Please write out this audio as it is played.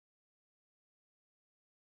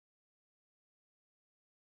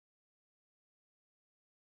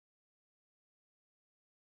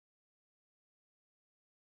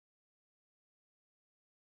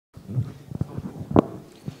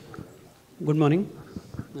Good morning.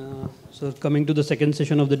 So coming to the second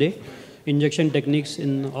session of the day, injection techniques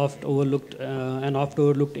in oft-overlooked and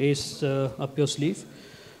oft-overlooked ace up your sleeve.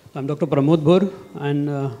 I'm Dr. Pramod Bhor, and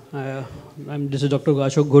this is Dr.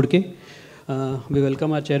 Ashok Ghodke. We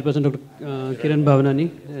welcome our chairperson, Dr. Kiran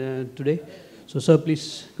Bhavnani, today. So, sir,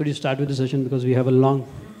 please, could you start with the session because we have a long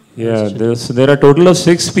session. So there are a total of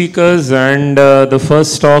 6 speakers, and the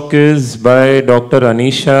first talk is by Dr.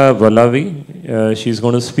 Anisha Valavi. She's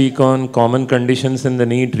going to speak on common conditions in the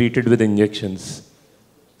knee treated with injections.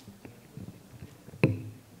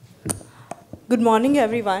 Good morning,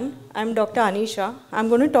 everyone. I'm Dr. Anisha. I'm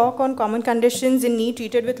going to talk on common conditions in knee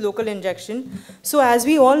treated with local injection. So as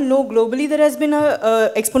we all know, globally there has been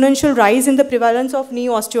an exponential rise in the prevalence of knee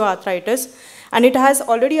osteoarthritis, and it has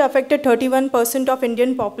already affected 31% of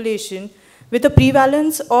Indian population, with a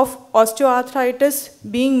prevalence of osteoarthritis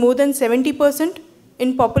being more than 70%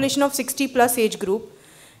 in population of 60 plus age group,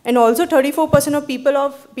 and also 34% of people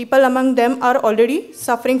among them are already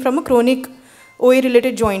suffering from a chronic OA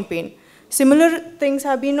related joint pain. Similar things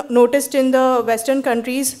have been noticed in the Western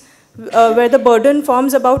countries where the burden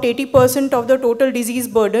forms about 80% of the total disease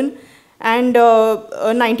burden, and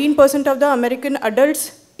 19% of the American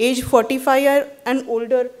adults age 45 and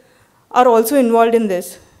older are also involved in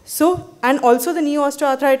this. So, and also the knee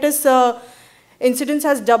osteoarthritis incidence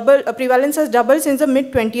has doubled, prevalence has doubled since the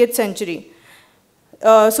mid 20th century.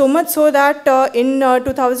 So much so that in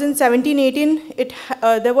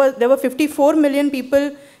 2017-18, there were 54 million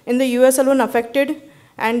people in the US alone affected,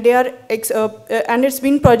 and they are and it's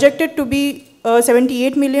been projected to be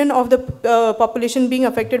 78 million of the population being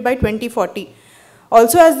affected by 2040.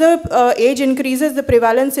 Also, as the age increases, the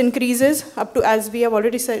prevalence increases up to, as we have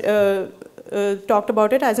already talked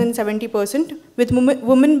about it, as in 70%, with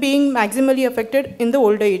women being maximally affected in the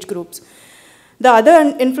older age groups. The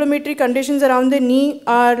other inflammatory conditions around the knee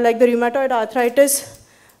are like the rheumatoid arthritis,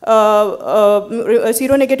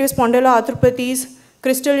 seronegative spondyloarthropathies,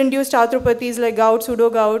 crystal-induced arthropathies like gout,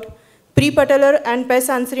 pseudo-gout, prepatellar and pes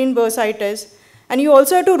anserine bursitis. And you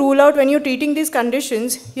also have to rule out, when you're treating these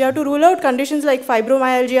conditions, you have to rule out conditions like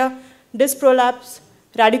fibromyalgia, disc prolapse,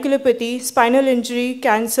 radiculopathy, spinal injury,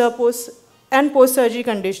 cancer, and post-surgery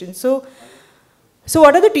conditions. So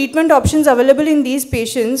what are the treatment options available in these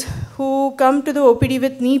patients who come to the OPD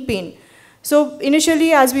with knee pain? So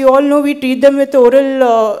initially, as we all know, we treat them with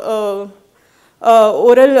oral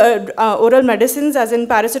medicines, as in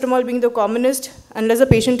paracetamol being the commonest, unless the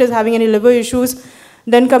patient is having any liver issues.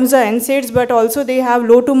 Then comes the NSAIDs, but also they have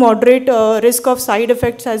low to moderate risk of side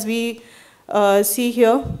effects, as we see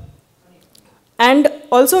here. And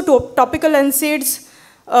also topical NSAIDs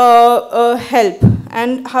help,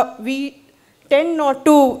 and we tend not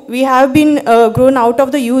to, we have been grown out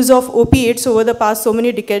of the use of opiates over the past so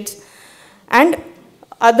many decades. And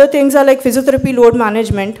other things are like physiotherapy load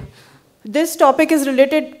management. This topic is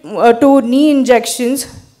related to knee injections,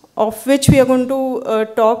 of which we are going to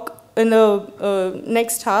talk in the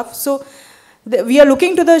next half. So we are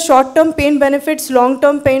looking to the short-term pain benefits,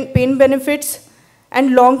 long-term pain benefits,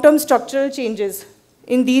 and long-term structural changes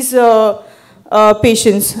in these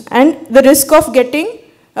patients, and the risk of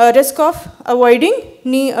avoiding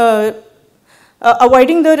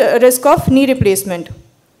the risk of knee replacement.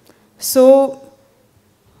 So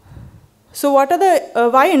what are the,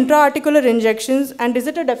 why intra-articular injections, and is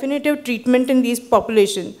it a definitive treatment in these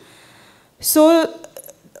population? So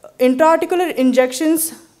intra-articular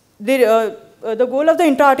injections, the goal of the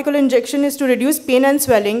intra-articular injection is to reduce pain and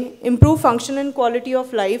swelling, improve function and quality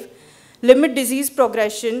of life, limit disease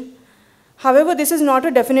progression. However, this is not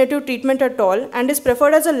a definitive treatment at all, and is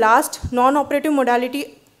preferred as a last non-operative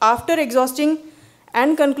modality after exhausting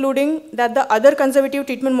and concluding that the other conservative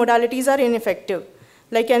treatment modalities are ineffective,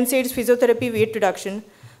 like NSAIDs, physiotherapy, weight reduction.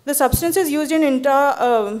 The substances used in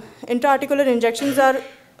intra-articular injections are,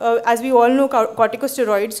 as we all know,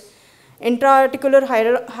 corticosteroids, intra-articular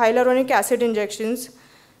hyaluronic acid injections,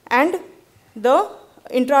 and the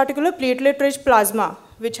intra-articular platelet-rich plasma,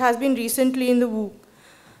 which has been recently in the WHO.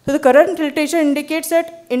 So the current literature indicates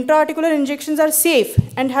that intra-articular injections are safe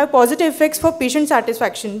and have positive effects for patient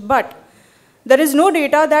satisfaction, but there is no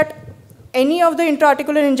data that any of the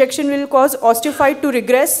intra-articular injection will cause osteophyte to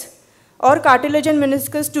regress or cartilage and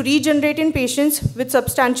meniscus to regenerate in patients with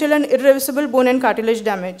substantial and irreversible bone and cartilage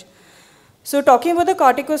damage. So talking about the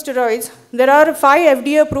corticosteroids, there are 5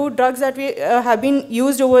 FDA-approved drugs that have been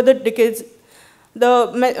used over the decades. The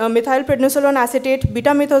methylprednisolone acetate,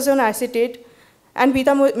 betamethasone acetate, and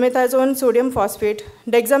betamethasone sodium phosphate,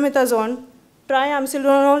 dexamethasone,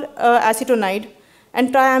 triamcinolone acetonide,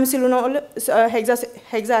 and triamcinolone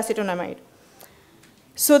hexacetonide.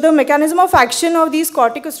 So the mechanism of action of these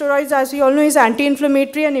corticosteroids, as we all know, is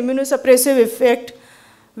anti-inflammatory and immunosuppressive effect,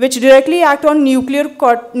 which directly act on nuclear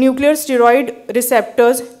steroid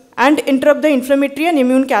receptors and interrupt the inflammatory and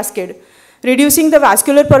immune cascade, reducing the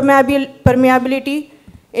vascular permeability,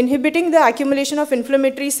 inhibiting the accumulation of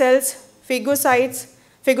inflammatory cells,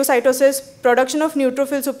 phagocytosis, production of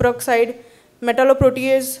neutrophil superoxide,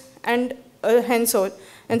 metalloprotease, and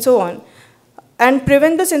so on, and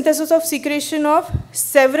prevent the synthesis of secretion of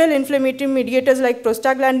several inflammatory mediators like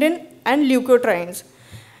prostaglandin and leukotrienes.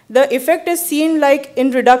 The effect is seen like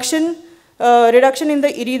in reduction in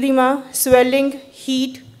the erythema, swelling,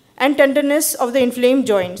 heat, and tenderness of the inflamed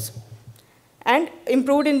joints, and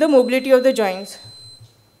improved in the mobility of the joints.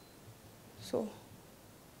 So,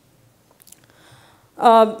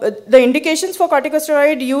 the indications for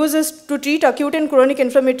corticosteroid use is to treat acute and chronic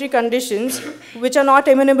inflammatory conditions which are not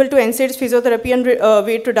amenable to NSAIDs, physiotherapy, and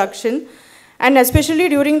weight reduction, and especially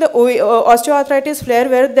during the osteoarthritis flare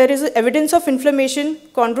where there is evidence of inflammation,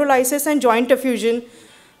 chondrolysis, and joint effusion,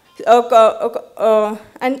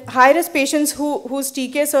 and high-risk patients whose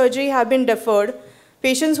TK surgery have been deferred,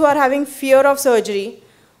 patients who are having fear of surgery,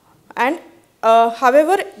 and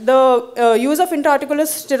however, the use of intra-articular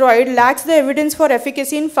steroid lacks the evidence for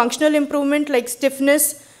efficacy in functional improvement like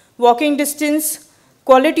stiffness, walking distance,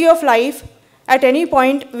 quality of life at any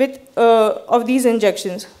point of these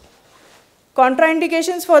injections.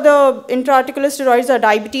 Contraindications for the intra-articular steroids are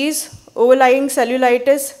diabetes, overlying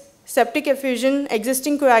cellulitis, septic effusion,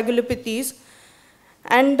 existing coagulopathies,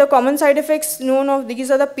 and the common side effects known of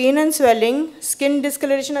these are the pain and swelling, skin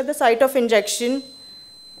discoloration at the site of injection,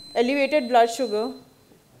 elevated blood sugar.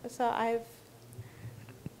 So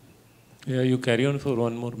Yeah, you carry on for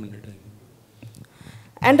 1 more minute.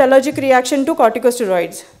 And allergic reaction to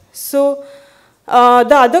corticosteroids. So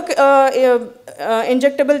the other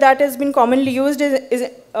injectable that has been commonly used is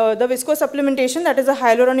the viscosupplementation, that is a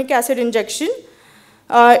hyaluronic acid injection.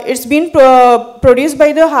 It's been produced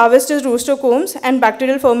by the harvesters rooster combs and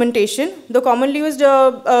bacterial fermentation. The commonly used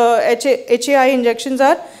HAI injections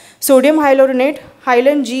are sodium hyaluronate,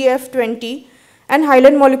 Hylan GF20, and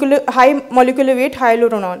Hylan high molecular weight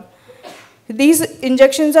hyaluronate. These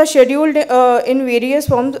injections are scheduled in various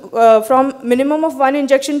forms from minimum of 1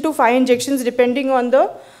 injection to 5 injections depending on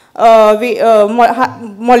the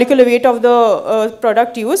molecular weight of the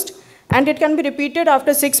product used, and it can be repeated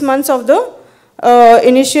after 6 months of the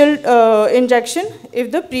initial injection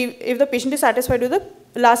if the patient is satisfied with the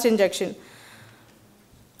last injection.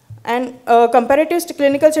 And comparative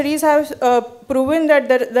clinical studies have proven that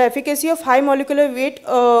the efficacy of high molecular weight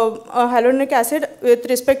hyaluronic acid with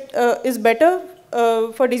respect is better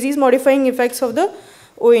for disease modifying effects of the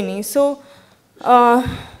ONE. So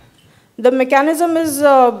the mechanism is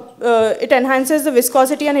it enhances the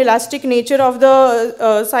viscosity and elastic nature of the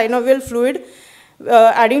synovial fluid,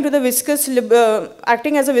 adding to the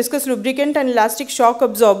acting as a viscous lubricant and elastic shock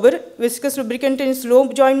absorber. Viscous lubricant in slow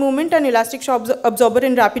joint movement and elastic shock absorber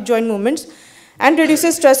in rapid joint movements, and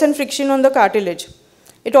reduces stress and friction on the cartilage.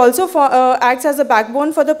 It also acts as a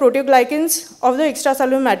backbone for the proteoglycans of the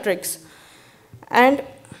extracellular matrix. And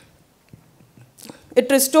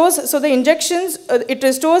it restores, so the injections, it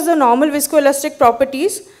restores the normal viscoelastic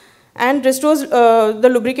properties and restores the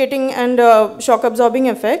lubricating and shock absorbing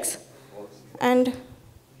effects. And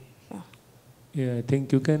yeah, I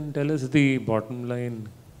think you can tell us the bottom line.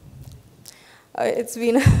 It's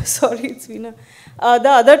Veena, sorry, it's Veena. The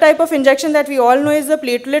other type of injection that we all know is the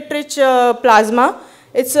platelet-rich plasma.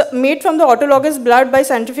 It's made from the autologous blood by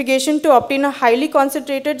centrifugation to obtain a highly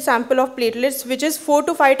concentrated sample of platelets, which is 4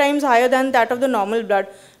 to 5 times higher than that of the normal blood.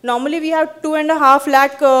 Normally, we have 2.5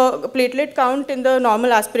 lakh platelet count in the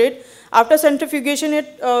normal aspirate. After centrifugation,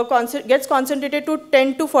 it gets concentrated to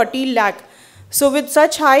 10 to 40 lakh. So with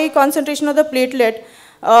such high concentration of the platelet,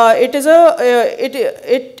 it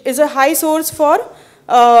is a high source for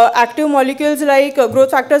active molecules like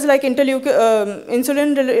growth factors like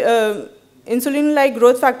insulin-like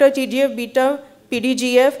growth factor, TGF-beta,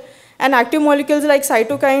 PDGF, and active molecules like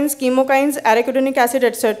cytokines, chemokines, arachidonic acid,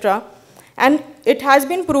 etc. And it has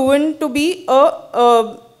been proven to be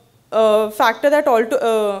a factor that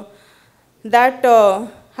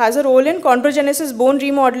has a role in chondrogenesis, bone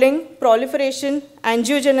remodeling, proliferation,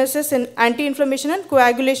 angiogenesis, and anti-inflammation and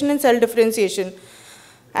coagulation and cell differentiation.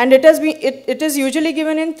 And it is usually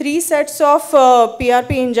given in 3 sets of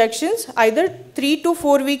PRP injections, either 3 to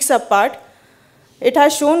 4 weeks apart. It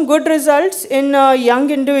has shown good results in young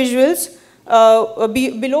individuals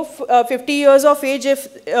below 50 years of age if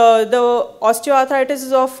the osteoarthritis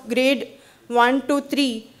is of grade 1 to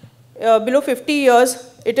 3, below 50 years.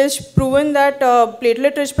 it is proven that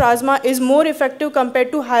platelet-rich plasma is more effective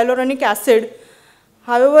compared to hyaluronic acid.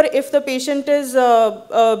 However, if the patient is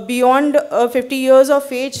beyond 50 years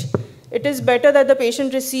of age, it is better that the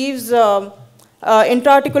patient receives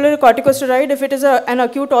intra-articular corticosteroid if it is an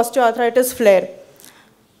acute osteoarthritis flare.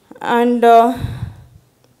 And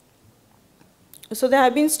so there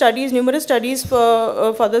have been studies, numerous studies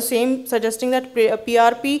for the same, suggesting that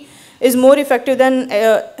PRP is more effective than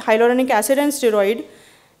hyaluronic acid and steroid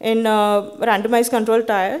in randomized controlled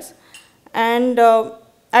trials. And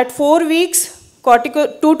at 4 weeks,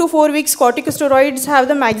 2 to 4 weeks, corticosteroids have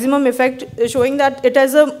the maximum effect, showing that it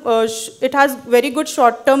has very good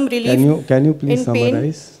short-term relief. Can you please in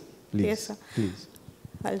summarize? Pain. Please. Yes, sir. Please.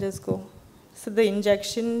 I'll just go. So the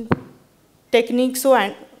injection technique,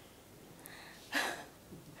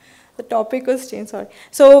 the topic was changed, sorry.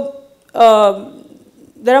 So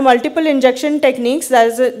there are multiple injection techniques.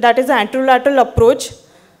 That is the anterolateral approach,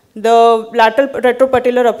 the lateral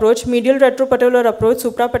retropatellar approach, medial retropatellar approach,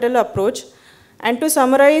 suprapatellar approach. And to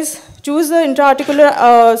summarize, choose the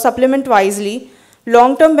intra-articular supplement wisely.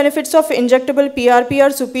 Long-term benefits of injectable PRP are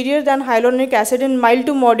superior than hyaluronic acid in mild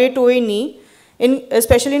to moderate OA knee,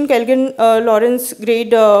 especially in Kelgan-Lawrence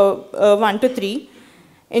grade 1 to 3.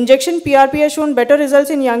 Injection PRP has shown better results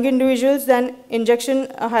in young individuals than injection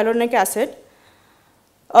hyaluronic acid.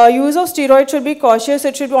 Use of steroids should be cautious.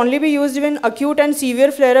 It should only be used in acute and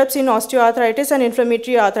severe flare-ups in osteoarthritis and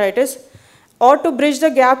inflammatory arthritis, or to bridge the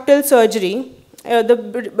gap till surgery.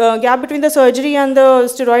 The gap between the surgery and the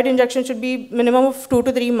steroid injection should be minimum of 2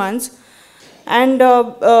 to 3 months. And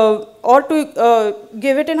or to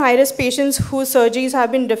give it in high-risk patients whose surgeries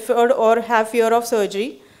have been deferred or have fear of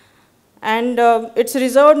surgery. And it's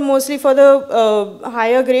reserved mostly for the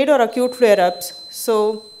higher grade or acute flare-ups.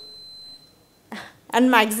 So, and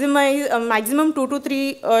maximum 2 to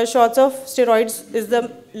 3 shots of steroids is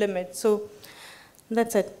the limit. So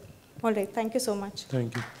that's it. All right, thank you so much.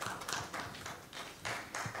 Thank you.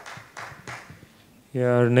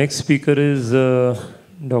 Yeah, our next speaker is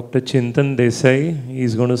Dr. Chintan Desai.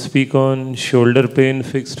 He's going to speak on shoulder pain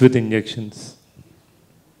fixed with injections.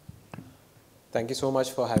 Thank you so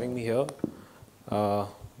much for having me here.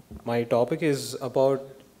 My topic is about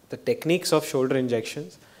the techniques of shoulder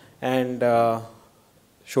injections and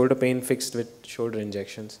shoulder pain fixed with shoulder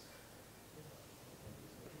injections.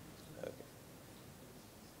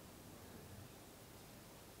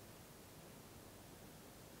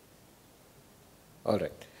 All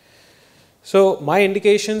right. So my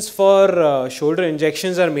indications for shoulder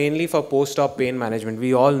injections are mainly for post-op pain management.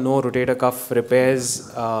 We all know rotator cuff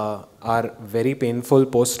repairs are very painful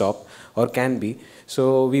post-op, or can be.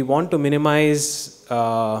 So we want to minimize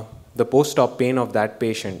the post-op pain of that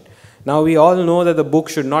patient. Now we all know that the book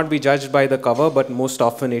should not be judged by the cover, but most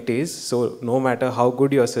often it is. So no matter how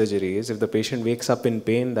good your surgery is, if the patient wakes up in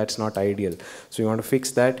pain, that's not ideal. So we want to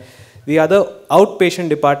fix that. The other outpatient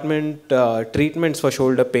department treatments for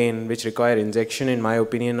shoulder pain which require injection, in my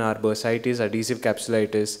opinion, are bursitis, adhesive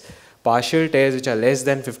capsulitis, partial tears which are less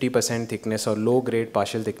than 50% thickness or low-grade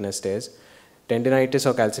partial thickness tears, tendinitis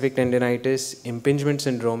or calcific tendinitis, impingement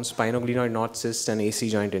syndrome, spinoglenoid knot cysts, and AC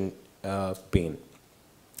joint pain.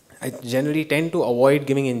 I generally tend to avoid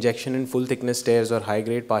giving injection in full thickness tears or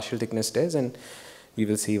high-grade partial thickness tears, and we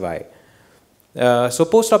will see why. So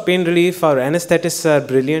post-op pain relief, our anesthetists are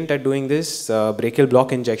brilliant at doing this. Brachial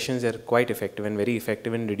block injections are quite effective and very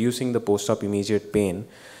effective in reducing the post-op immediate pain.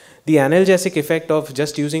 The analgesic effect of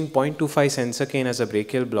just using 0.25 sensocaine as a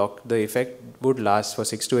brachial block, the effect would last for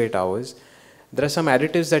 6 to 8 hours. There are some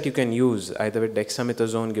additives that you can use, either with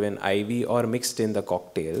dexamethasone given IV or mixed in the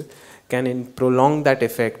cocktail, can prolong that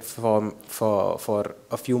effect for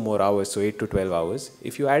a few more hours, so 8 to 12 hours.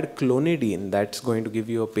 If you add clonidine, that's going to give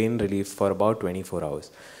you a pain relief for about 24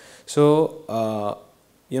 hours. So,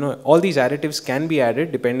 all these additives can be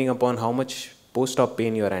added depending upon how much post-op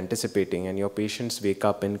pain you are anticipating and your patients wake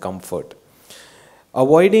up in comfort.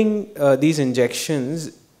 Avoiding these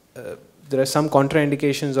injections, there are some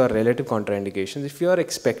contraindications or relative contraindications. If you are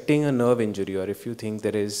expecting a nerve injury, or if you think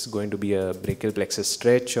there is going to be a brachial plexus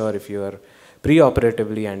stretch, or if you are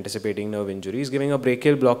preoperatively anticipating nerve injuries, giving a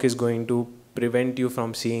brachial block is going to prevent you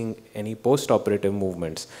from seeing any post-operative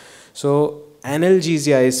movements. So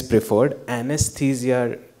analgesia is preferred,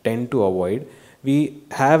 anesthesia tend to avoid. We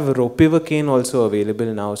have ropivacaine also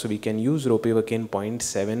available now, so we can use ropivacaine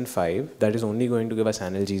 0.75. That is only going to give us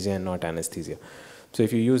analgesia and not anesthesia. So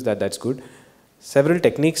if you use that, that's good. Several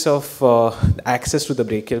techniques of access to the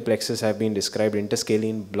brachial plexus have been described,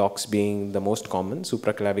 interscalene blocks being the most common,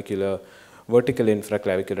 supraclavicular, vertical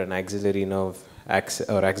infraclavicular, and axillary nerve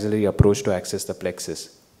or axillary approach to access the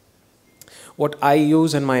plexus. What I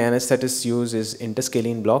use and my anesthetists use is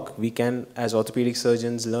interscalene block. We can, as orthopedic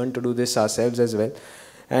surgeons, learn to do this ourselves as well.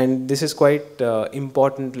 And this is quite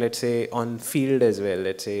important, let's say, on field as well.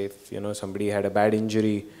 Let's say if somebody had a bad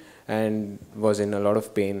injury and was in a lot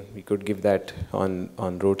of pain, we could give that on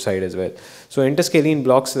roadside as well. So interscalene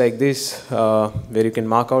blocks like this, where you can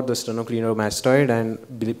mark out the sternocleidomastoid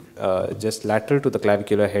and just lateral to the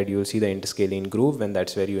clavicular head, you'll see the interscalene groove, and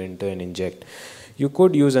that's where you enter and inject. You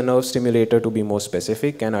could use a nerve stimulator to be more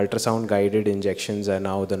specific, and ultrasound guided injections are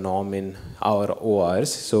now the norm in our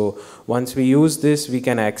ORs. So once we use this, we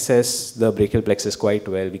can access the brachial plexus quite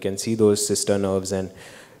well. We can see those sister nerves and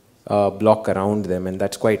block around them, and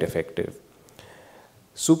that's quite effective.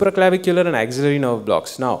 Supraclavicular and axillary nerve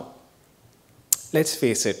blocks. Now, let's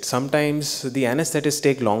face it, sometimes the anesthetists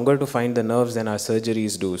take longer to find the nerves than our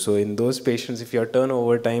surgeries do. So in those patients, if your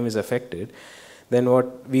turnover time is affected, then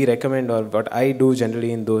what we recommend, or what I do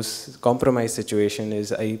generally in those compromised situations,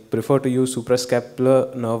 is I prefer to use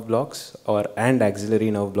suprascapular nerve blocks and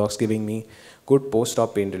axillary nerve blocks, giving me good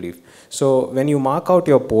post-op pain relief. So when you mark out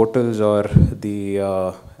your portals or the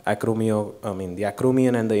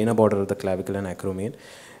acromion and the inner border of the clavicle and acromion,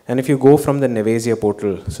 and if you go from the Nevasia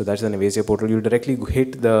portal, so that's the Nevasia portal, you directly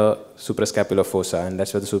hit the suprascapular fossa, and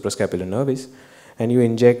that's where the suprascapular nerve is, and you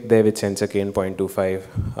inject there with Sensacaine 0.25,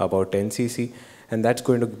 about 10 cc, and that's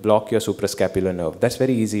going to block your suprascapular nerve. That's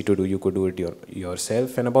very easy to do. You could do it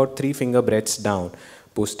yourself, and about 3 finger breadths down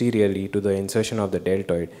posteriorly to the insertion of the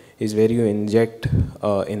deltoid is where you inject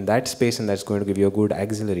in that space, and that's going to give you a good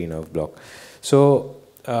axillary nerve block. So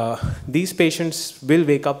these patients will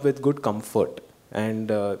wake up with good comfort,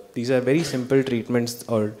 and these are very simple treatments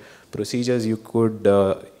or procedures you could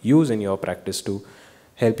use in your practice to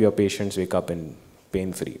help your patients wake up and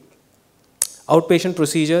pain-free. Outpatient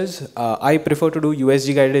procedures, I prefer to do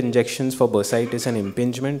USG guided injections for bursitis and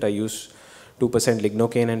impingement. I use 2%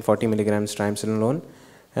 lignocaine and 40 milligrams triamcinolone,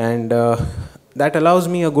 and that allows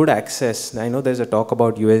me a good access. I know there's a talk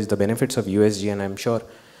about the benefits of USG, and I'm sure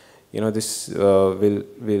this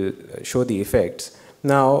will show the effects.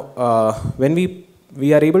 Now, when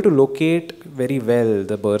we are able to locate very well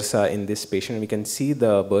the bursa in this patient, we can see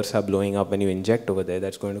the bursa blowing up when you inject over there.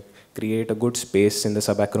 That's going to create a good space in the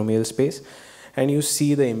subacromial space, and you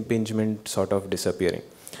see the impingement sort of disappearing.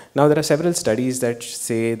 Now, there are several studies that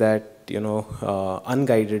say that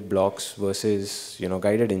unguided blocks versus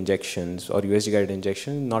guided injections or USG guided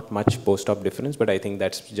injection, not much post-op difference, but I think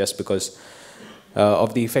that's just because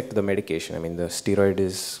of the effect of the medication. I mean, the steroid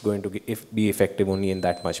is going to be effective only in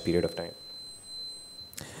that much period of time.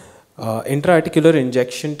 Intra-articular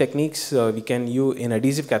injection techniques, we can use in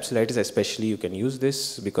adhesive capsulitis especially, you can use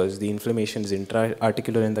this because the inflammation is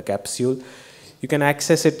intra-articular in the capsule. You can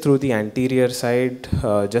access it through the anterior side,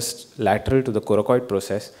 just lateral to the coracoid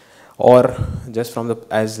process, or just from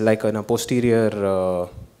as like in a posterior,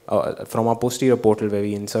 from a posterior portal where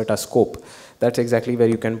we insert a scope. That's exactly where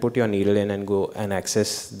you can put your needle in and go and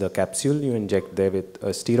access the capsule. You inject there with a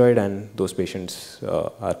steroid, and those patients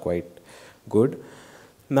are quite good.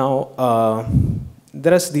 Now,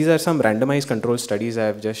 these are some randomized control studies I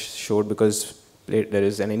have just showed because there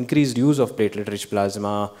is an increased use of platelet-rich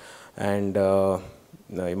plasma and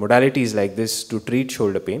modalities like this to treat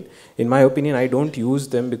shoulder pain. In my opinion, I don't use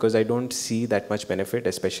them because I don't see that much benefit,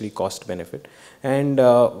 especially cost benefit. And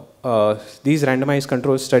these randomized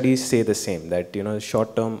control studies say the same, that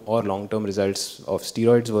short-term or long-term results of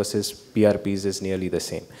steroids versus PRPs is nearly the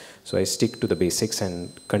same. So I stick to the basics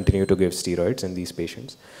and continue to give steroids in these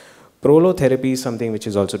patients. Prolotherapy is something which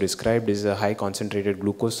is also described, is a high concentrated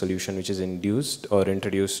glucose solution which is induced or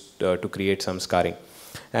introduced to create some scarring.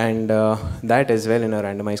 And that as well in a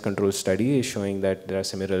randomized control study is showing that there are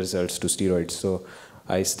similar results to steroids. So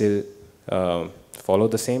I still follow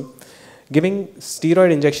the same. Giving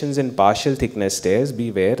steroid injections in partial thickness stairs,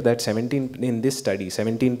 beware that in this study,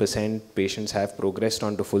 17% patients have progressed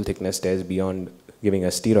onto full thickness stairs beyond giving a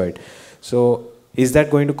steroid. So is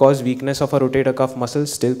that going to cause weakness of a rotator cuff muscle?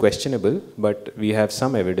 Still questionable, but we have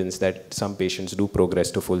some evidence that some patients do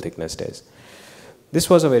progress to full thickness stairs. This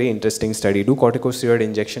was a very interesting study. Do corticosteroid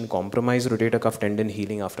injection compromise rotator cuff tendon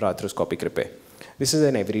healing after arthroscopic repair? This is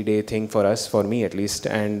an everyday thing for us, for me at least,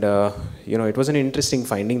 and it was an interesting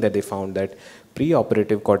finding that they found that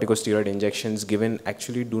pre-operative corticosteroid injections given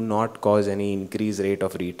actually do not cause any increased rate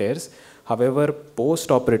of re-tears. However,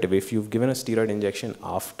 post-operative, if you've given a steroid injection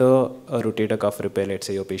after a rotator cuff repair, let's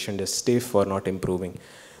say your patient is stiff or not improving,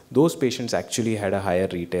 those patients actually had a higher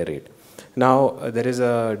re-tear rate. Now, there is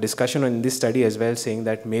a discussion in this study as well saying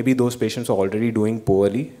that maybe those patients are already doing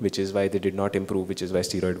poorly, which is why they did not improve, which is why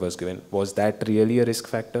steroid was given. Was that really a risk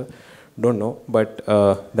factor? don't know, but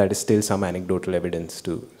that is still some anecdotal evidence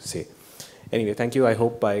to say. Anyway, thank you. I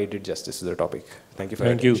hope I did justice to the topic. Thank you for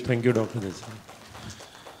your attention. Thank you, Dr. Desai.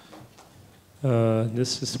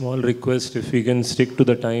 Just a small request, if we can stick to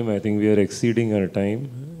the time. I think we are exceeding our time.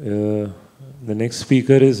 The next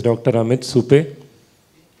speaker is Dr. Amit Supe.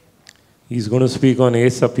 He's going to speak on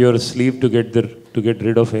ace up your sleeve to get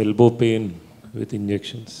rid of elbow pain with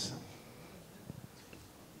injections.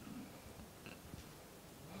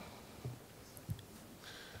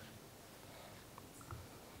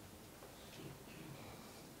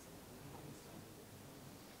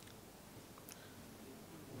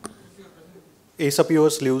 Ace up your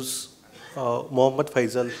sleeves, Mohd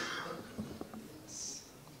Faisal.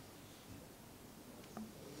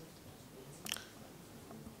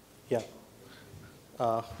 Yeah.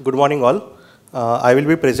 Good morning all. I will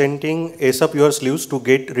be presenting ace up your sleeves to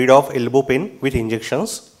get rid of elbow pain with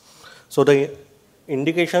injections. So the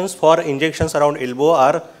indications for injections around elbow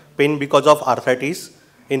are pain because of arthritis,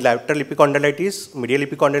 in lateral epicondylitis, medial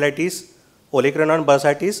epicondylitis, olecranon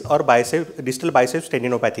bursitis, or distal biceps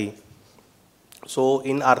tendinopathy. So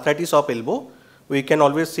in arthritis of elbow, we can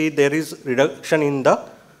always see there is reduction in the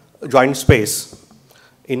joint space.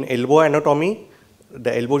 In elbow anatomy,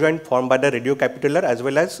 the elbow joint formed by the radiocapitular as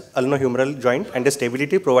well as ulnohumeral joint and the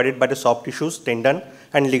stability provided by the soft tissues, tendon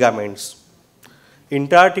and ligaments.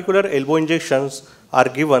 Intra-articular elbow injections are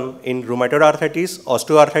given in rheumatoid arthritis,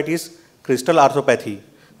 osteoarthritis, crystal arthropathy.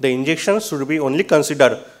 The injections should be only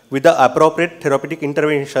considered with the appropriate therapeutic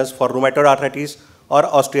interventions for rheumatoid arthritis or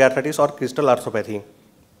osteoarthritis or crystal arthropathy.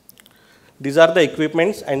 These are the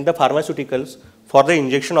equipments and the pharmaceuticals for the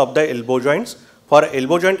injection of the elbow joints. For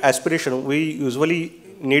elbow joint aspiration, we usually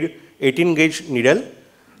need 18 gauge needle,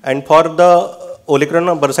 and for the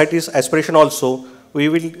olecranon bursitis aspiration also, we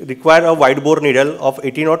will require a wide bore needle of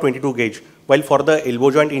 18 or 22 gauge, while for the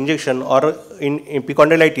elbow joint injection or in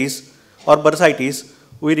epicondylitis or bursitis,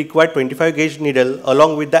 we require 25 gauge needle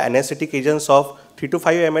along with the anesthetic agents of 3 to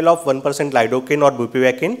 5 ml of 1% lidocaine or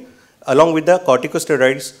bupivacaine, along with the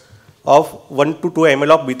corticosteroids of 1 to 2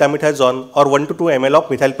 ml of betamethasone or 1 to 2 ml of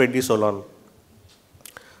methylprednisolone.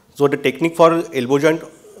 So the technique for elbow joint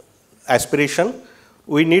aspiration,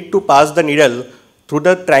 we need to pass the needle through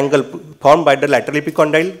the triangle formed by the lateral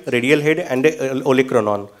epicondyle, radial head and the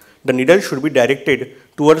olecranon. The needle should be directed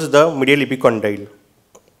towards the medial epicondyle.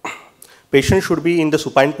 Patient should be in the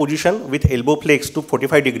supine position with elbow flexed to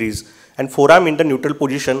 45 degrees and forearm in the neutral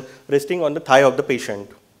position resting on the thigh of the patient.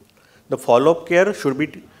 The follow-up care should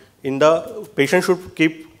be patient should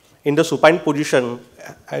keep in the supine position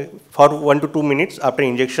for 1 to 2 minutes after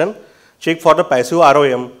injection. Check for the passive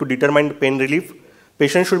ROM to determine the pain relief.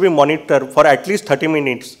 Patient should be monitored for at least 30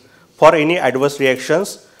 minutes for any adverse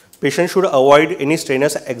reactions. Patient should avoid any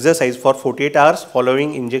strenuous exercise for 48 hours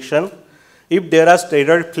following injection. If there are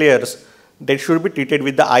steroid flares, they should be treated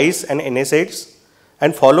with the ice and NSAIDs,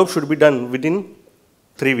 and follow-up should be done within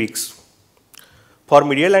 3 weeks. For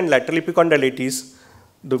medial and lateral epicondylitis,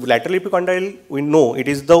 the lateral epicondyle, we know it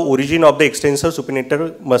is the origin of the extensor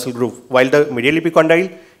supinator muscle group, while the medial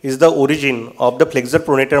epicondyle is the origin of the flexor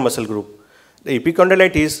pronator muscle group. The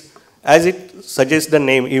epicondylitis, as it suggests the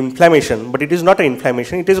name, inflammation, but it is not an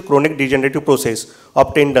inflammation, it is a chronic degenerative process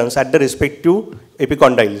of tendons at the respective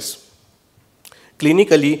epicondyles.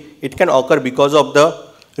 Clinically, it can occur because of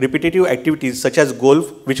the repetitive activities such as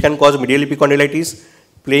golf, which can cause medial epicondylitis,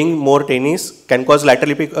 playing more tennis can cause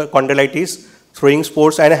lateral epicondylitis, throwing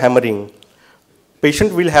sports and hammering.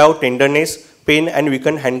 Patient will have tenderness, pain and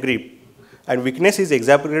weakened hand grip. And weakness is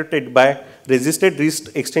exacerbated by resisted wrist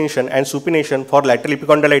extension and supination for lateral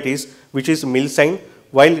epicondylitis, which is Mill sign,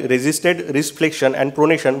 while resisted wrist flexion and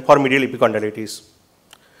pronation for medial epicondylitis.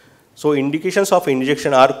 So indications of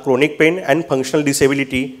injection are chronic pain and functional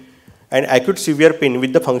disability and acute severe pain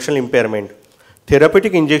with the functional impairment.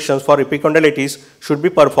 Therapeutic injections for epicondylitis should be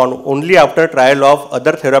performed only after trial of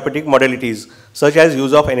other therapeutic modalities such as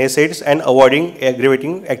use of NSAIDs and avoiding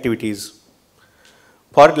aggravating activities.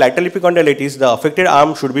 For lateral epicondylitis, the affected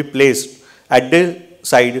arm should be placed at the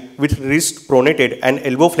side with wrist pronated and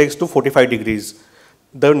elbow flexed to 45 degrees.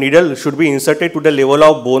 The needle should be inserted to the level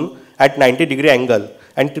of bone at 90-degree angle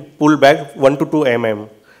and pull back 1 to 2 mm.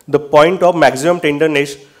 The point of maximum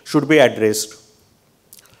tenderness should be addressed.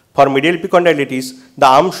 For medial epicondylitis, the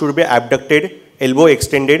arm should be abducted, elbow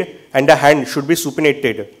extended, and the hand should be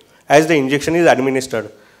supinated as the injection is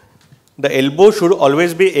administered. The elbow should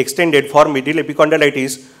always be extended for medial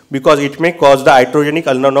epicondylitis because it may cause the iatrogenic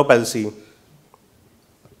ulnar palsy.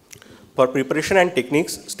 For preparation and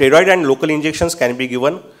techniques, steroid and local injections can be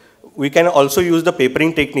given. We can also use the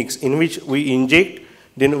papering techniques in which we inject,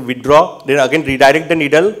 then withdraw, then again redirect the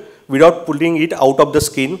needle without pulling it out of the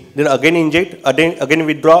skin, then again inject, again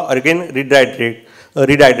withdraw, again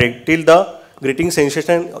rehydrate till the grating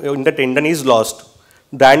sensation in the tendon is lost.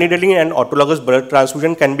 Dry needling and autologous blood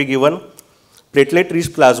transfusion can be given.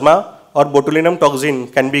 Platelet-rich plasma or botulinum toxin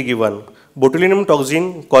can be given. Botulinum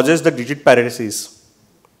toxin causes the digit paralysis.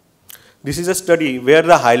 This is a study where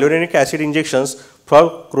the hyaluronic acid injections for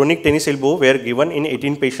chronic tennis elbow were given in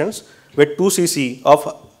 18 patients, where 2 cc of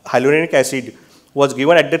hyaluronic acid was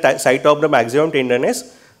given at the site of the maximum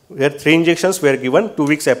tenderness, where 3 injections were given 2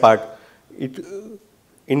 weeks apart.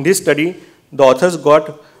 In this study, the authors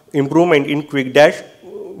got improvement in quick dash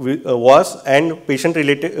was and patient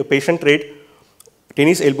rate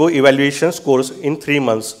tennis elbow evaluation scores in 3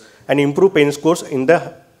 months and improved pain scores in the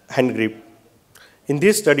hand grip. In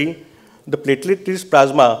this study, the platelet-rich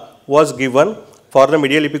plasma was given for the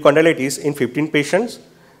medial epicondylitis in 15 patients,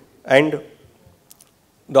 and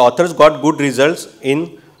the authors got good results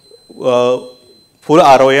in full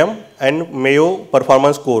ROM and Mayo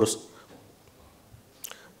performance scores.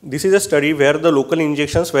 This is a study where the local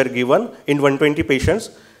injections were given in 120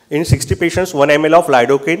 patients. In 60 patients, 1 ml of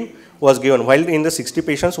lidocaine was given, while in the 60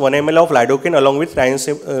 patients, 1 ml of lidocaine along with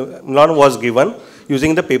triamcinolone was given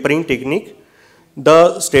using the papering technique.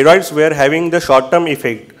 The steroids were having the short-term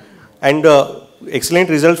effect, and excellent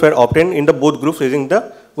results were obtained in the both groups using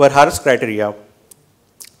the Verhar's criteria.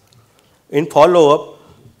 In follow-up,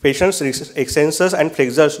 patients' extensors and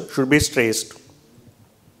flexors should be stressed.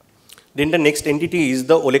 Then the next entity is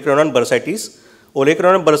the olecranon bursitis.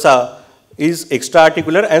 Olecranon bursa is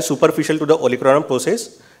extra-articular and superficial to the olecranon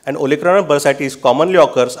process, and olecranon bursitis commonly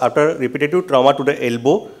occurs after repetitive trauma to the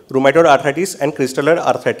elbow, rheumatoid arthritis, and crystalline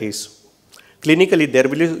arthritis. Clinically, there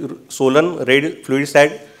will be swollen red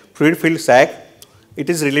fluid-filled sac. It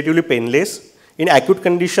is relatively painless. In acute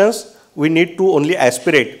conditions, we need to only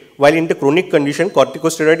aspirate, while in the chronic condition,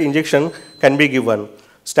 corticosteroid injection can be given.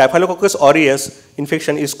 Staphylococcus aureus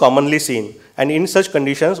infection is commonly seen, and in such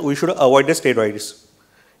conditions, we should avoid the steroids.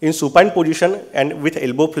 In supine position and with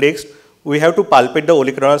elbow flexed, we have to palpate the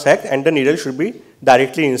olecranon sac, and the needle should be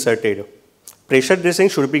directly inserted. Pressure dressing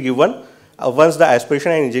should be given once the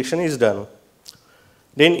aspiration and injection is done.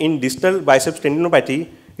 Then in distal biceps tendinopathy,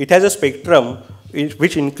 it has a spectrum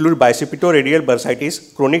which include bicipitoradial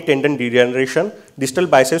bursitis, chronic tendon degeneration, distal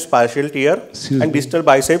biceps partial tear, and distal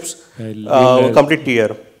biceps complete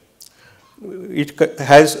tear.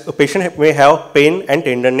 A patient may have pain and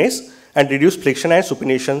tenderness and reduced flexion and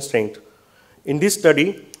supination strength. In this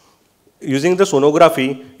study, using the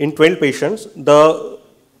sonography in 12 patients, the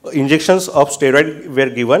injections of steroid were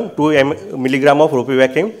given, 2 milligram of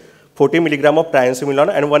ropivacaine, 40 milligram of triamcinolone,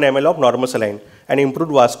 and 1 ml of normal saline, and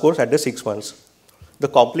improved VAS scores at the 6 months. The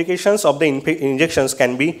complications of the injections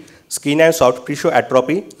can be skin and soft tissue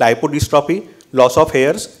atrophy, lipodystrophy, loss of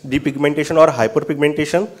hairs, depigmentation or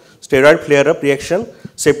hyperpigmentation, steroid flare-up reaction,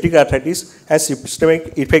 septic arthritis, and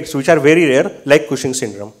systemic effects which are very rare, like Cushing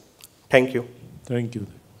syndrome. Thank you. Thank you.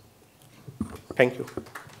 Thank you.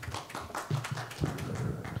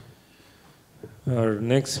 Our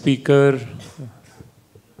next speaker,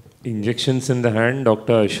 injections in the hand,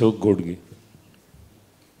 Dr. Ashok Ghodke.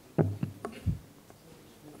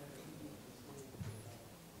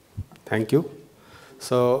 Thank you.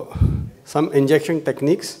 So, some injection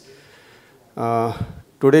techniques.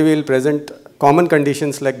 Today we will present common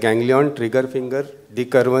conditions like ganglion, trigger finger,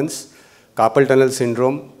 decurvance, carpal tunnel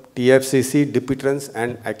syndrome, TFCC, dipytrans,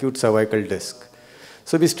 and acute cervical disc.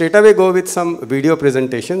 So we straight away go with some video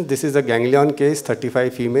presentation. This is a ganglion case,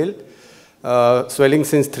 35 female, swelling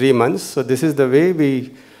since 3 months. So this is the way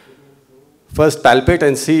we first palpate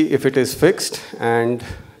and see if it is fixed, and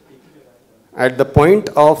at the point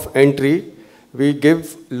of entry, we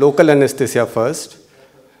give local anesthesia first,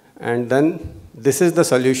 and then this is the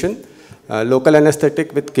solution, local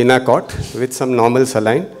anesthetic with Kinacot with some normal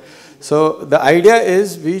saline. So the idea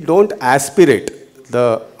is we don't aspirate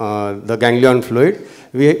the ganglion fluid.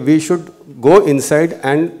 We should go inside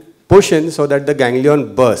and push in so that the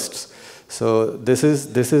ganglion bursts. So this is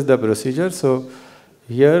the procedure. So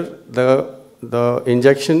here the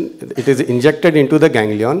injection, it is injected into the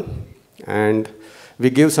ganglion, and we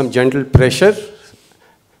give some gentle pressure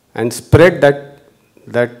and spread that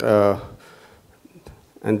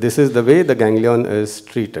and this is the way the ganglion is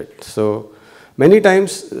treated. So many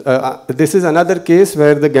times this is another case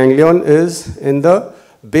where the ganglion is in the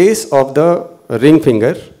base of the ring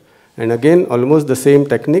finger, and again almost the same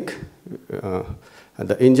technique,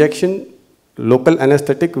 the injection, local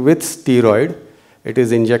anesthetic with steroid, it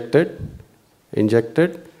is injected,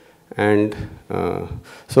 and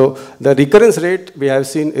so the recurrence rate we have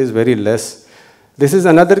seen is very less. This is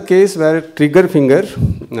another case where trigger finger,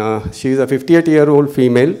 she is a 58-year-old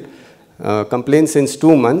female, complains since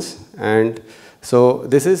 2 months, and so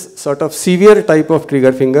this is sort of severe type of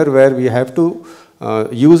trigger finger where we have to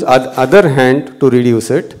use other hand to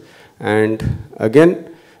reduce it, and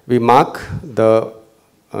again we mark the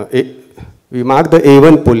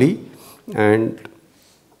A1 pulley, and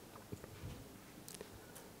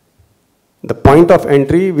the point of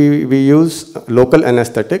entry we use local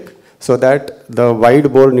anesthetic, so that the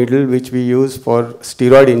wide bore needle which we use for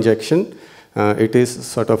steroid injection, it is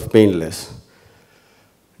sort of painless.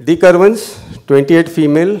 Decurvence, 28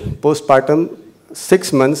 female, postpartum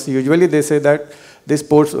 6 months. Usually they say that this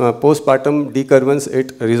postpartum decurvence,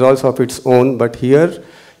 it resolves of its own, but here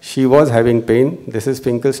she was having pain. This is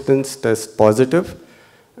Finkelstein's test positive,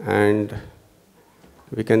 and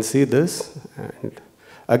we can see this. And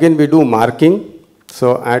again we do marking.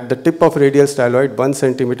 So at the tip of radial styloid, 1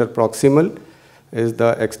 centimeter proximal is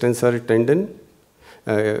the extensor tendon,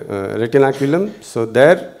 retinaculum. So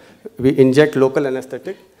there we inject local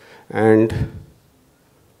anesthetic, and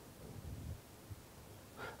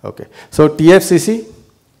okay. So TFCC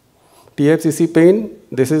pain,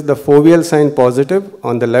 this is the foveal sign positive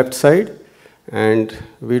on the left side, and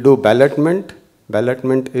we do ballotment.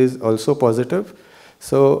 Ballotment is also positive.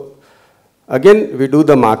 So again we do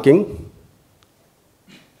the marking.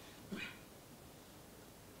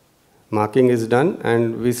 Marking is done,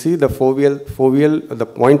 and we see the foveal, the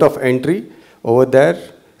point of entry over there.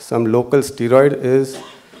 Some local steroid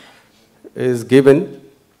is given,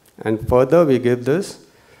 and further we give this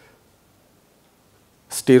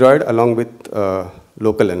steroid along with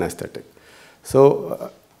local anesthetic.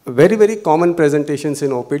 So very, very common presentations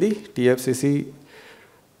in OPD, TFCC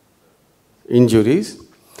injuries.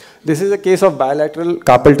 This is a case of bilateral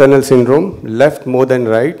carpal tunnel syndrome, left more than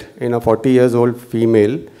right, in a 40-year-old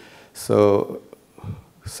female. So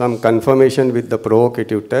some confirmation with the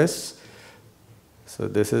provocative tests. So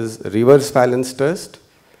this is reverse phalanx test,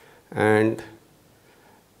 and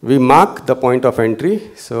we mark the point of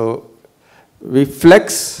entry. So we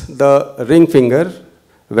flex the ring finger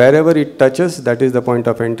wherever it touches, that is the point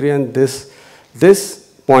of entry, and this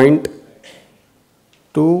point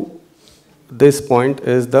to this point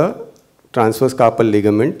is the transverse carpal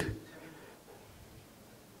ligament.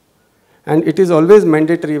 And it is always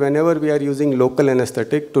mandatory whenever we are using local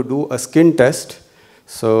anesthetic to do a skin test.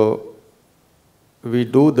 So we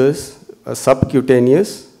do this, a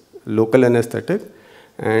subcutaneous local anesthetic,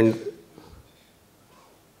 and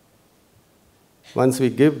once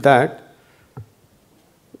we give that,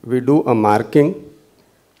 we do a marking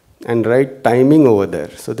and write timing over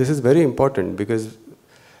there. So this is very important, because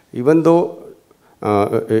even though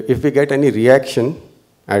if we get any reaction,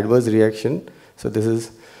 adverse reaction, so this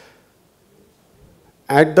is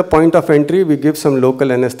at the point of entry, we give some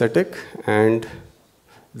local anesthetic, and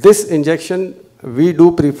this injection we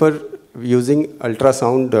do prefer using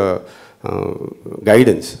ultrasound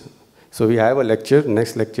guidance. So we have a lecture,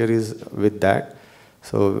 next lecture is with that.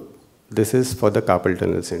 So this is for the carpal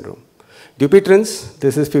tunnel syndrome. Dupuytren's,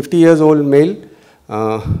 this is 50-year-old male,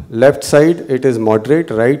 left side it is moderate,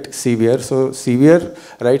 right severe. So severe,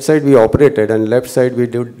 right side we operated, and left side we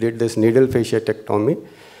did this needle fasciectomy.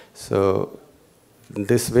 So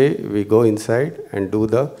this way we go inside and do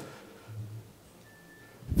the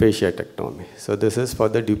fasciectomy. So this is for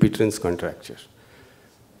the Dupuytren's contracture.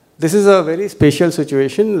 This is a very special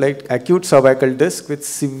situation, like acute cervical disc with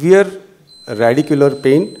severe radicular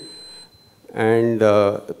pain, and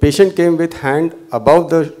patient came with hand above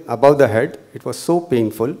the head. It was so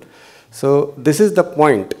painful. So this is the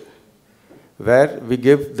point where we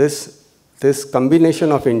give this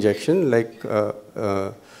combination of injection, like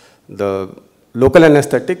the local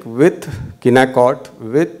anesthetic with Kinacort,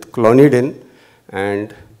 with clonidine,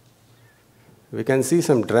 and we can see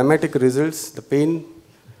some dramatic results. The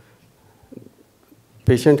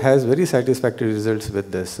patient has very satisfactory results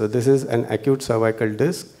with this. So this is an acute cervical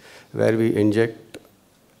disc where we inject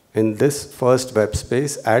in this first web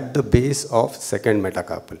space at the base of second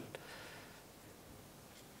metacarpal.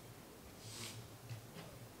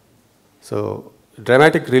 So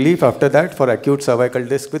dramatic relief after that for acute cervical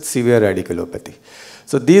disc with severe radiculopathy.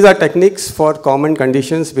 So these are techniques for common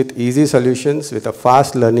conditions with easy solutions, with a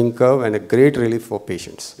fast learning curve and a great relief for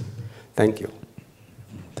patients. Thank you.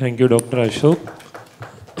 Thank you, Dr. Ashok.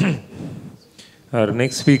 Our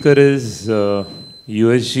next speaker is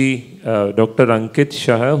USG, Dr. Ankit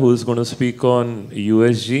Shah, who is going to speak on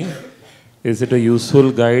USG. Is it a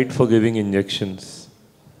useful guide for giving injections?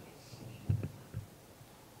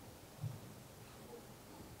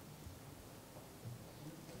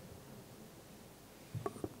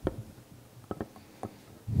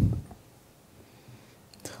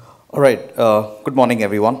 All right. Good morning,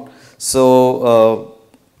 everyone. So,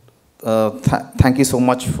 thank you so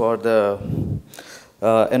much for the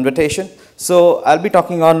invitation. So, I'll be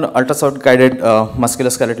talking on ultrasound-guided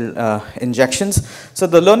musculoskeletal injections. So,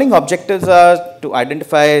 the learning objectives are to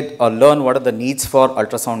identify or learn what are the needs for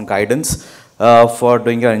ultrasound guidance for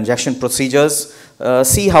doing your injection procedures.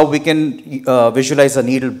 See how we can visualize the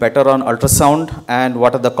needle better on ultrasound and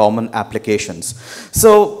what are the common applications.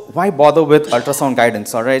 So why bother with ultrasound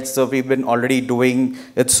guidance, all right? So we've been already doing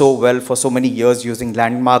it so well for so many years using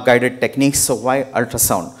landmark guided techniques, so why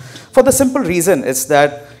ultrasound? For the simple reason is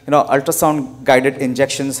that ultrasound guided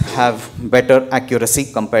injections have better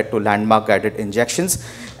accuracy compared to landmark guided injections.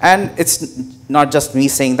 And it's not just me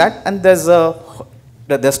saying that, and there's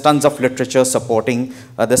tons of literature supporting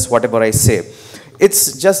this, whatever I say.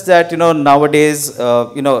 It's just that, nowadays,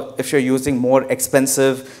 if you're using more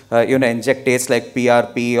expensive, injectates like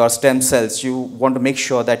PRP or stem cells, you want to make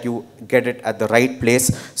sure that you get it at the right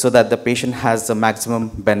place so that the patient has the maximum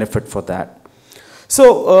benefit for that.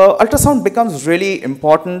 So ultrasound becomes really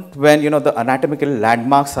important when the anatomical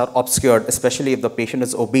landmarks are obscured, especially if the patient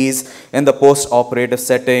is obese in the post-operative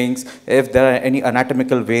settings, if there are any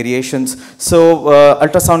anatomical variations. So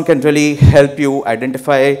ultrasound can really help you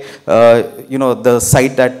identify the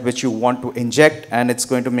site at which you want to inject, and it's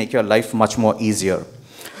going to make your life much more easier.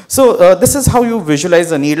 So this is how you visualize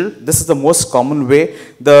the needle. This is the most common way.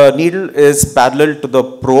 The needle is parallel to the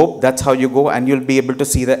probe. That's how you go, and you'll be able to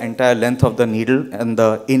see the entire length of the needle and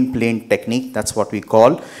the in-plane technique. That's what we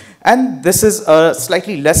call. And this is a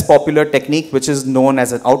slightly less popular technique, which is known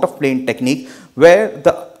as an out-of-plane technique, where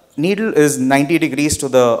the needle is 90 degrees to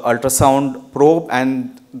the ultrasound probe,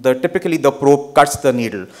 and typically the probe cuts the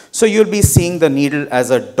needle. So you'll be seeing the needle as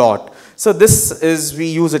a dot. So we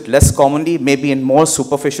use it less commonly, maybe in more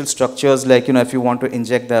superficial structures, like, if you want to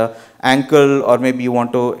inject the ankle, or maybe you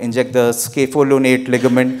want to inject the scapholunate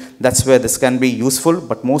ligament, that's where this can be useful,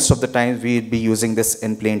 but most of the time we'd be using this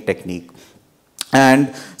in-plane technique.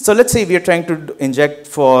 And so let's say we are trying to inject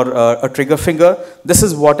for a trigger finger. This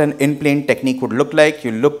is what an in-plane technique would look like.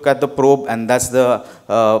 You look at the probe, and that's the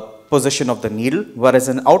position of the needle, whereas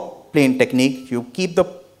an out-plane technique, you keep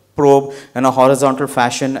the probe in a horizontal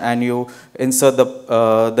fashion and you insert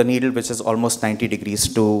the needle, which is almost 90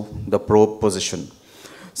 degrees to the probe position.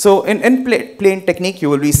 So in plane technique, you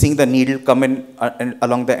will be seeing the needle come in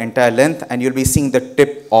along the entire length, and you'll be seeing the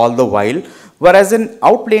tip all the while. Whereas in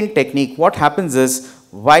out plane technique, what happens is,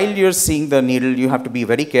 while you're seeing the needle, you have to be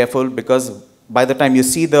very careful, because by the time you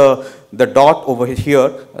see the dot over here,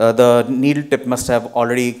 the needle tip must have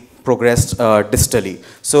already progressed distally.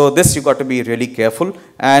 So this you got to be really careful,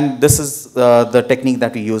 and this is the technique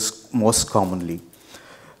that we use most commonly.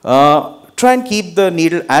 Try and keep the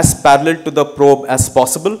needle as parallel to the probe as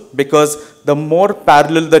possible, because the more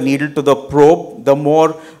parallel the needle to the probe, the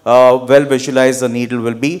more well visualized the needle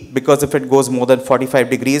will be, because if it goes more than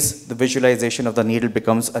 45 degrees, the visualization of the needle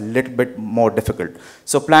becomes a little bit more difficult.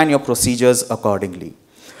 So plan your procedures accordingly.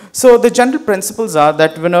 So the general principles are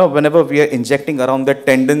that whenever we are injecting around the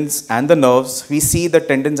tendons and the nerves, we see the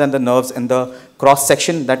tendons and the nerves in the cross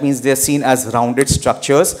section. That means they are seen as rounded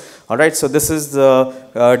structures. All right. So this is the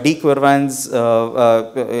dequervans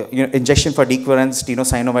injection for dequervans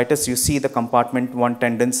tenosynovitis. You see the compartment 1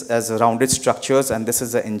 tendons as rounded structures, and this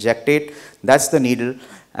is the injectate. That's the needle.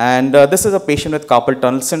 And this is a patient with carpal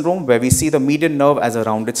tunnel syndrome, where we see the median nerve as a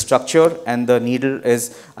rounded structure, and the needle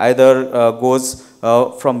is either goes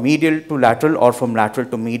from medial to lateral or from lateral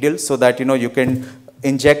to medial, so that you can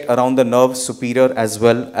inject around the nerve superior as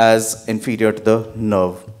well as inferior to the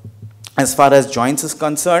nerve. As far as joints is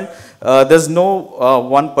concerned, there's no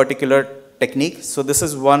one particular technique. So this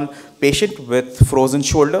is one patient with frozen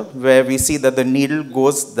shoulder, where we see that the needle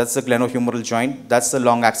goes, that's the glenohumeral joint, that's the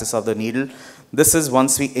long axis of the needle. This is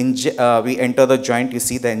once we enter the joint, you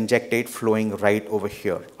see the injectate flowing right over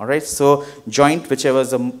here. All right, so joint, whichever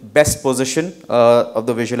is the best position of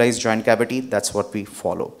the visualized joint cavity, that's what we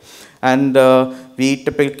follow. And we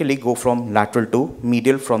typically go from lateral to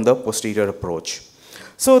medial from the posterior approach.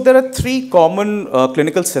 So there are 3 common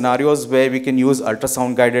clinical scenarios where we can use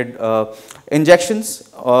ultrasound guided injections.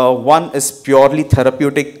 One is purely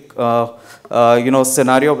therapeutic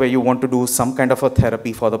scenario where you want to do some kind of a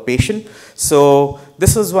therapy for the patient. So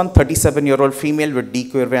this is one 37-year-old female with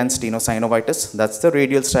dequervans tenosynovitis. That's the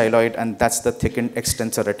radial styloid, and that's the thickened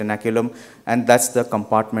extensor retinaculum, and that's the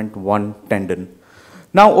compartment 1 tendon.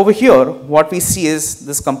 Now over here, what we see is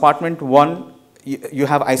this compartment 1, you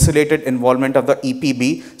have isolated involvement of the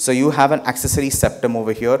EPB, so you have an accessory septum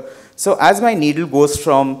over here. So as my needle goes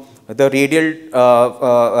from the radial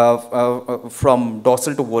from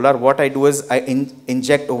dorsal to volar, what I do is I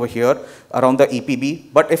inject over here around the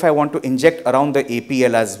EPB. But if I want to inject around the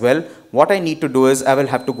APL as well, what I need to do is I will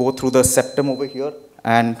have to go through the septum over here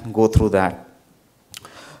and go through that.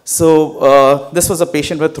 So this was a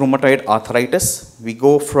patient with rheumatoid arthritis. We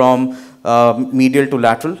go from medial to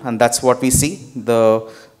lateral, and that's what we see, the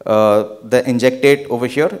injectate over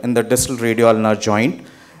here in the distal radioulnar joint.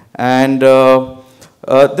 And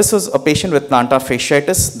this was a patient with plantar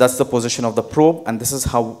fasciitis. That's the position of the probe, and this is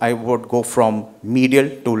how I would go from medial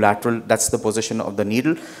to lateral. That's the position of the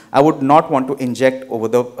needle. I would not want to inject over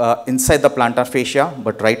the inside the plantar fascia,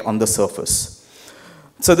 but right on the surface.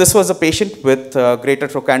 So this was a patient with greater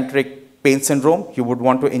trochanteric pain syndrome. You would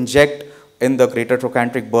want to inject in the greater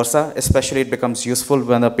trochanteric bursa, especially it becomes useful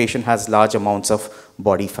when the patient has large amounts of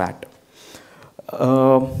body fat.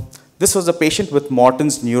 This was a patient with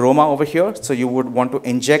Morton's neuroma over here. So you would want to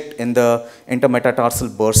inject in the intermetatarsal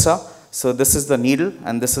bursa. So this is the needle,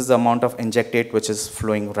 and this is the amount of injectate which is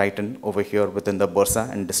flowing right in over here within the bursa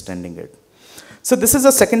and distending it. So this is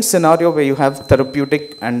a second scenario where you have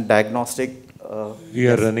therapeutic and diagnostic. We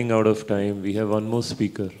are running out of time. We have one more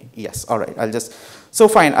speaker. Yes, all right. I'll just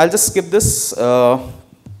skip this.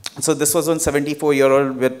 So this was one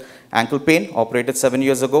 74-year-old with ankle pain, operated 7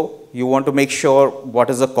 years ago. You want to make sure what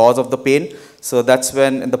is the cause of the pain. So that's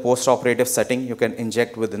when in the post-operative setting, you can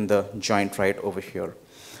inject within the joint right over here.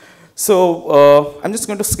 So I'm just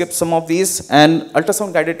going to skip some of these, and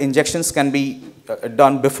ultrasound-guided injections can be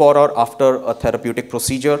done before or after a therapeutic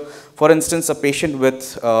procedure. For instance, a patient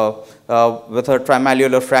with a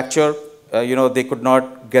trimalleolar fracture, they could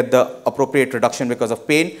not get the appropriate reduction because of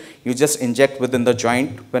pain. You just inject within the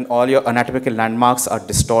joint when all your anatomical landmarks are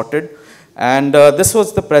distorted. And this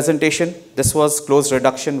was the presentation. This was closed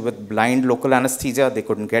reduction with blind local anesthesia. They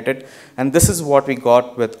couldn't get it. And this is what we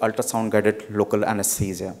got with ultrasound-guided local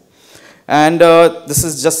anesthesia. And this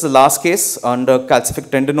is just the last case under calcific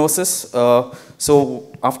tendinosis. So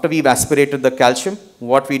after we've aspirated the calcium,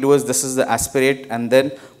 what we do is this is the aspirate, and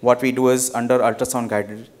then what we do is under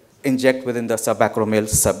ultrasound-guided inject within the subacromial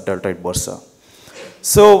subdeltoid bursa.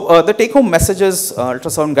 So the take-home message is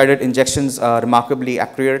ultrasound-guided injections are remarkably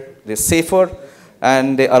accurate, they're safer,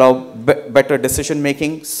 and they allow better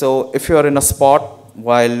decision-making. So if you're in a spot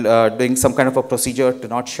while doing some kind of a procedure, do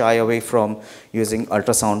not shy away from using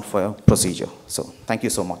ultrasound for a procedure. So thank you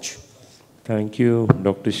so much. Thank you,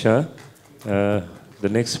 Dr. Shah. The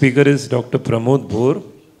next speaker is Dr. Pramod Bhor.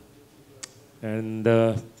 And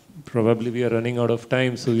probably we are running out of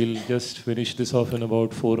time, so we'll just finish this off in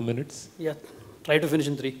about 4 minutes. Yeah, try to finish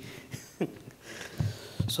in 3.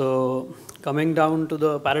 So coming down to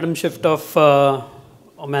the paradigm shift of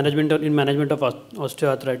management of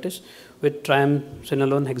osteoarthritis with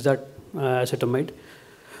Triamcinolone Hexacetonide.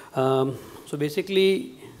 So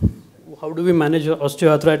basically, how do we manage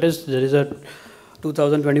osteoarthritis? There is a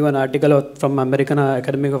 2021 article from American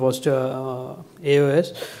Academy of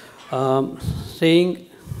AOS saying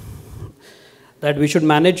that we should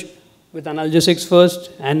manage with analgesics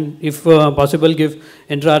first, and if possible give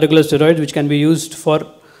intra-articular steroids, which can be used for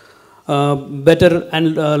better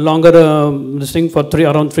and longer this thing for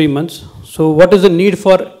around 3 months. So what is the need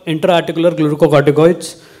for intra-articular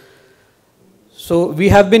glucocorticoids? So we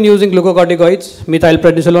have been using glucocorticoids,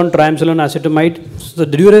 methylprednisolone, triamcinolone acetamide. So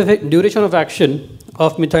the duration of action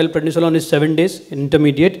of methylprednisolone is 7 days,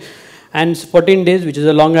 intermediate, and 14 days, which is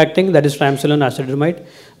a long-acting, that is triamcinolone acetamide.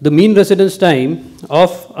 The mean residence time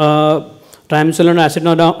of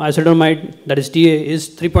triamcinolone acetamide, that is TA, is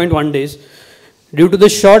 3.1 days. Due to the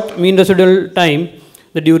short mean residual time,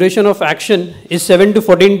 the duration of action is 7 to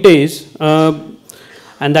 14 days,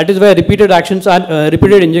 and that is why repeated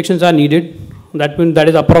injections are needed. That means that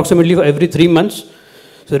is approximately for every 3 months.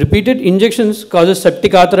 So repeated injections causes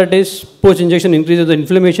septic arthritis, post-injection increases the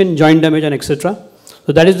inflammation, joint damage, and etc.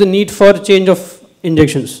 So that is the need for change of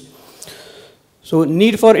injections. So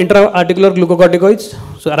need for intra-articular glucocorticoids.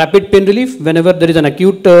 So rapid pain relief, whenever there is an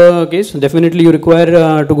acute case, definitely you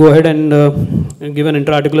require to go ahead and give an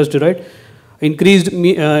intra-articular steroid. Increased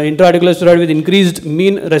intra-articular steroid with increased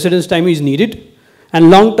mean residence time is needed, and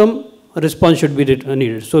long-term response should be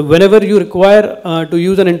needed. So whenever you require to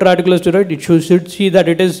use an intra-articular steroid, it should see that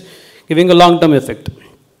it is giving a long-term effect.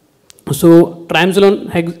 So Triamcinolone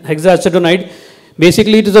Hexacetonide,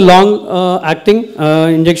 basically it is a long-acting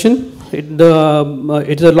injection. It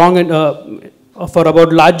is a long for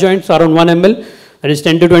about large joints around 1 ml, that is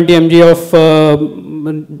 10 to 20 mg of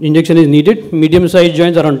injection is needed. Medium sized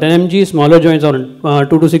joints around 10 mg, smaller joints around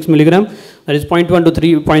 2 to 6 milligram, that is 0.1 to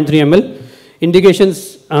 3.3 ml. Indications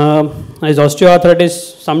is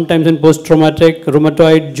osteoarthritis, sometimes in post-traumatic,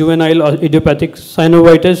 rheumatoid, juvenile, or idiopathic,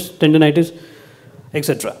 synovitis, tendinitis,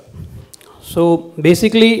 etc. So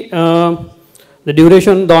basically, the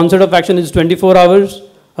duration, the onset of action is 24 hours.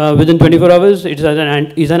 Within 24 hours, it is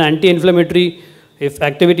an anti-inflammatory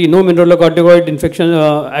activity, no mineralocorticoid infection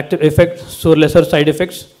active effects, so lesser side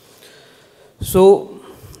effects. So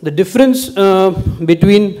the difference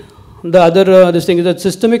between the other this thing is that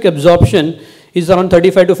systemic absorption is around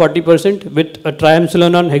 35 to 40% with a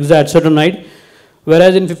triamcinolone hexacetonide,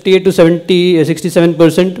 whereas in 58 to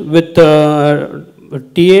 67% with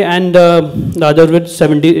TA and the other with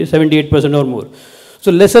 78% or more.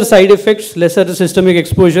 So lesser side effects, lesser systemic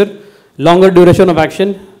exposure, longer duration of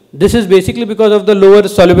action. This is basically because of the lower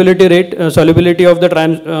solubility rate, solubility of the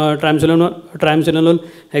triamcinolone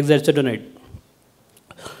hexacetonide.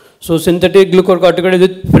 So synthetic glucocorticoid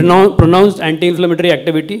with pronounced anti-inflammatory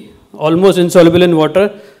activity, almost insoluble in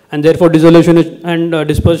water, and therefore dissolution and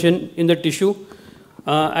dispersion in the tissue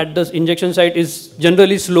at the injection site is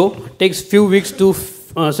generally slow, takes few weeks to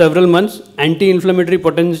several months. Anti-inflammatory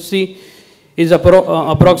potency is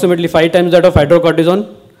approximately 5 times that of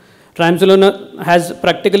hydrocortisone. Triamcinolone has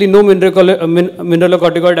practically no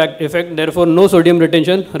mineralocorticoid effect, therefore no sodium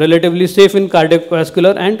retention, relatively safe in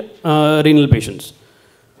cardiovascular and renal patients.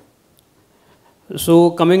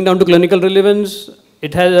 So coming down to clinical relevance,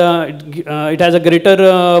 it has a greater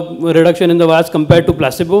reduction in the VAS compared to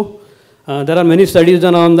placebo. There are many studies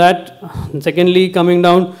done on that. And secondly, coming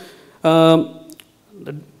down,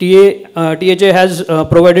 THA has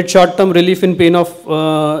provided short-term relief in pain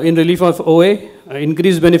in relief of OA.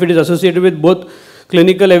 Increased benefit is associated with both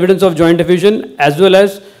clinical evidence of joint effusion as well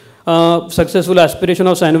as successful aspiration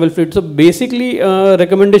of synovial fluid. So basically,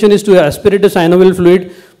 recommendation is to aspirate the synovial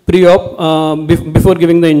fluid pre-op before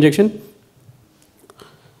giving the injection.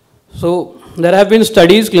 So there have been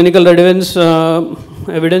studies, clinical evidence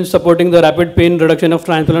supporting the rapid pain reduction of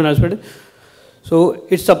triamcinolone aspirate. So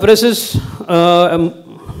it suppresses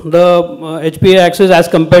the HPA axis as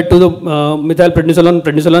compared to the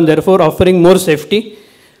methylprednisolone, therefore offering more safety.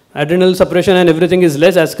 Adrenal suppression and everything is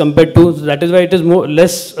less as compared to, that is why it is more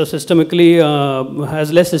less systemically,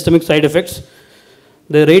 has less systemic side effects.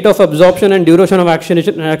 The rate of absorption and duration of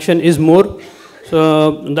action is more,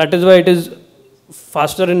 so that is why it is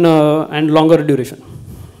faster in, and longer duration.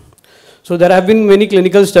 So there have been many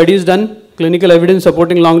clinical studies done, clinical evidence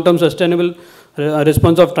supporting long-term sustainable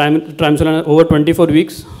response of triamcinolone over 24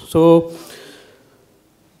 weeks. So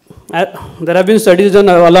there have been studies done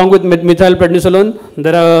along with methylprednisolone.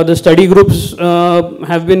 The study groups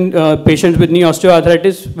have been patients with knee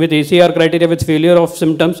osteoarthritis with ACR criteria with failure of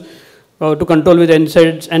symptoms to control with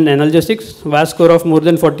NSAIDs and analgesics, VAS score of more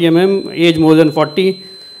than 40 mm, age more than 40.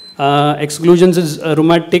 Exclusions is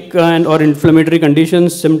rheumatic and or inflammatory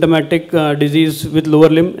conditions, symptomatic disease with lower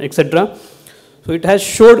limb, etc. So it has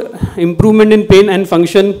showed improvement in pain and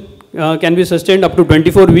function can be sustained up to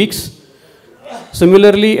 24 weeks.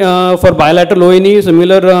 Similarly, for bilateral ONE,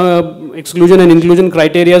 similar exclusion and inclusion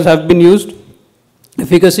criteria have been used.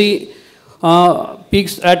 Efficacy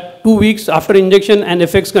peaks at 2 weeks after injection and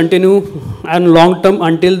effects continue and long term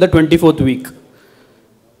until the 24th week.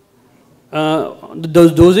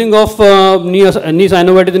 The dosing of knee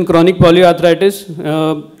synovitis in chronic polyarthritis,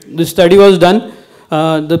 this study was done.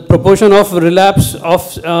 The proportion of relapse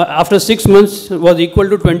of after 6 months was equal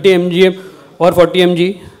to 20 mg or 40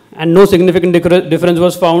 mg, and no significant difference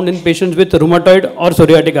was found in patients with rheumatoid or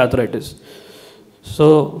psoriatic arthritis.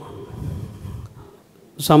 So,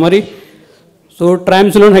 summary. So,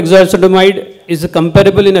 triamcinolone hexacetonide is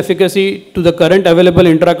comparable in efficacy to the current available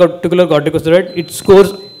intraarticular corticosteroid. It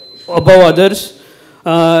scores above others,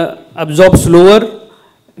 absorbs lower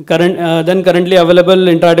than currently available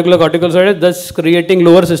intraarticular corticosteroid, thus creating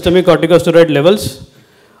lower systemic corticosteroid levels.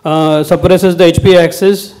 Suppresses the HPA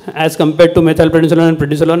axis as compared to methylprednisolone and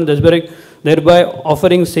prednisolone, thereby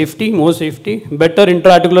offering safety, more safety, better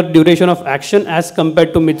intraarticular duration of action as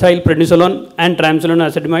compared to methylprednisolone and triamcinolone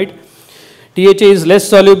acetonide. THA is less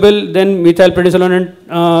soluble than methylprednisolone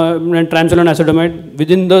and triamcinolone acetonide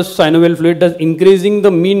within the synovial fluid, thus increasing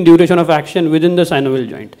the mean duration of action within the synovial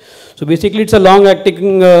joint. So basically, it's a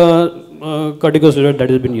long-acting corticosteroid that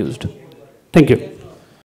has been used. Thank you.